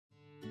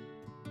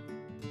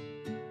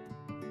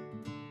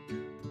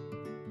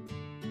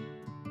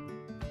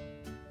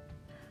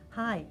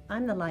Hi,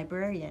 I'm the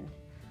librarian.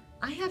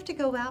 I have to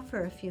go out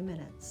for a few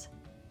minutes.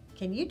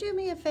 Can you do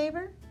me a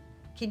favor?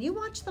 Can you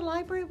watch the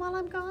library while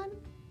I'm gone?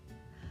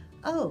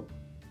 Oh,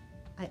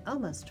 I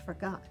almost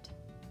forgot.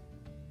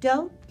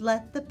 Don't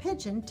let the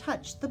pigeon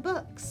touch the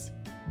books.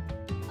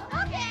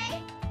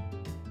 Okay.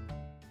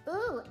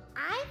 Ooh,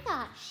 I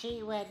thought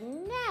she would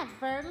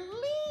never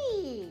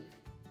leave.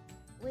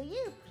 Will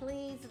you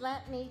please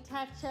let me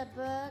touch a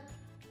book?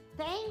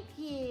 Thank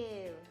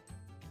you.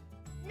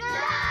 No!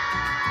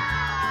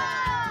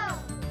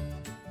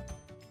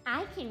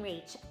 I can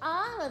reach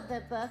all of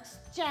the books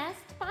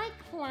just by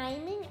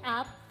climbing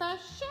up the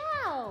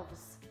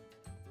shelves.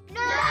 No!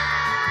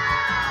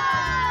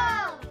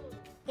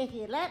 If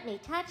you let me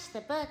touch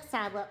the books,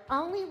 I will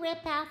only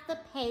rip out the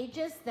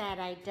pages that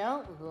I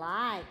don't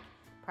like.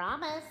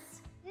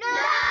 Promise? No!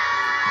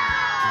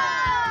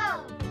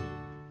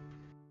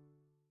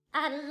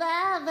 I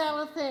love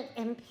Elephant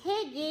and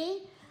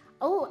Piggy.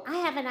 Oh, I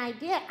have an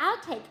idea.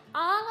 I'll take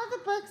all of the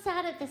books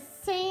out at the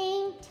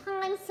same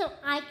time so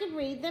I can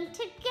read them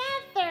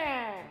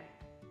together.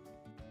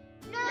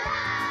 No!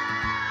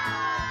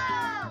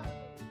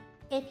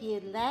 If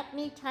you let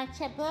me touch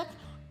a book,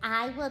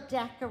 I will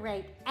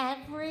decorate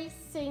every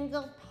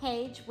single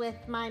page with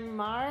my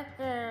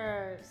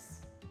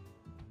markers.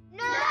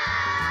 No!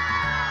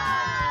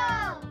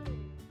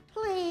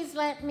 Please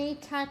let me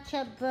touch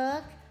a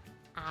book.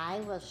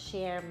 I will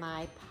share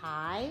my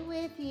pie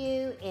with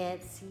you.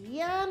 It's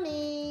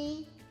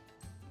yummy.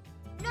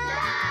 No!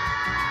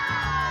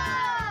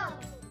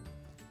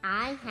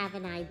 I have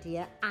an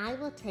idea. I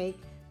will take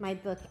my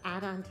book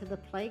out onto the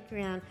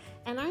playground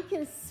and I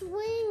can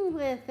swing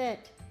with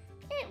it.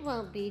 It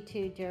won't be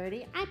too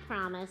dirty, I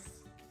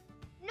promise.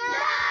 No!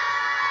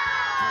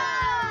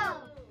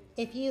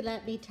 If you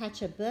let me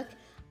touch a book,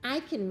 I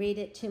can read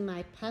it to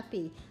my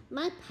puppy.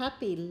 My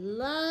puppy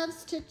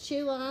loves to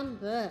chew on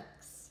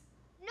books.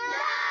 No!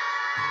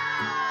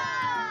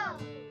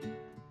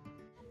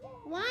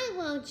 Why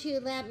won't you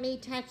let me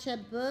touch a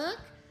book?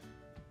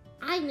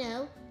 I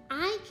know,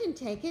 I can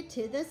take it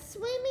to the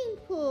swimming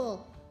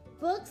pool.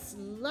 Books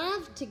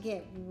love to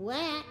get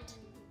wet.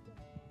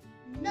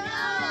 No!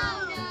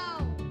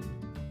 No!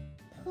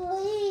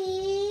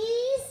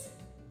 Please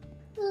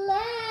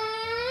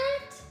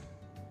let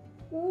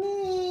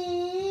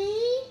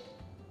me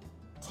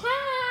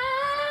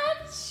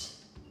touch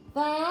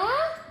the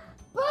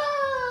book!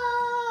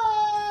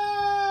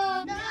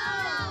 No! No!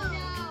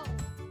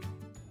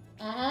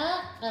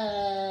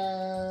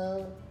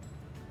 Uh-oh.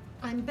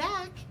 I'm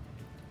back.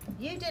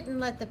 You didn't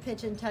let the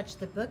pigeon touch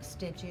the books,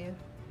 did you?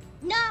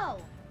 No!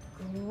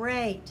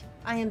 Great.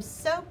 I am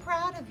so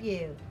proud of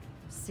you.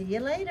 See you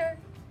later.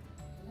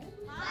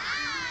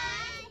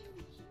 Bye!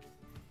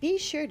 Be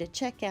sure to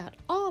check out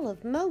all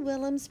of Mo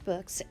Willems'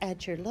 books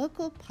at your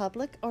local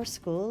public or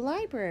school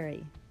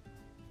library.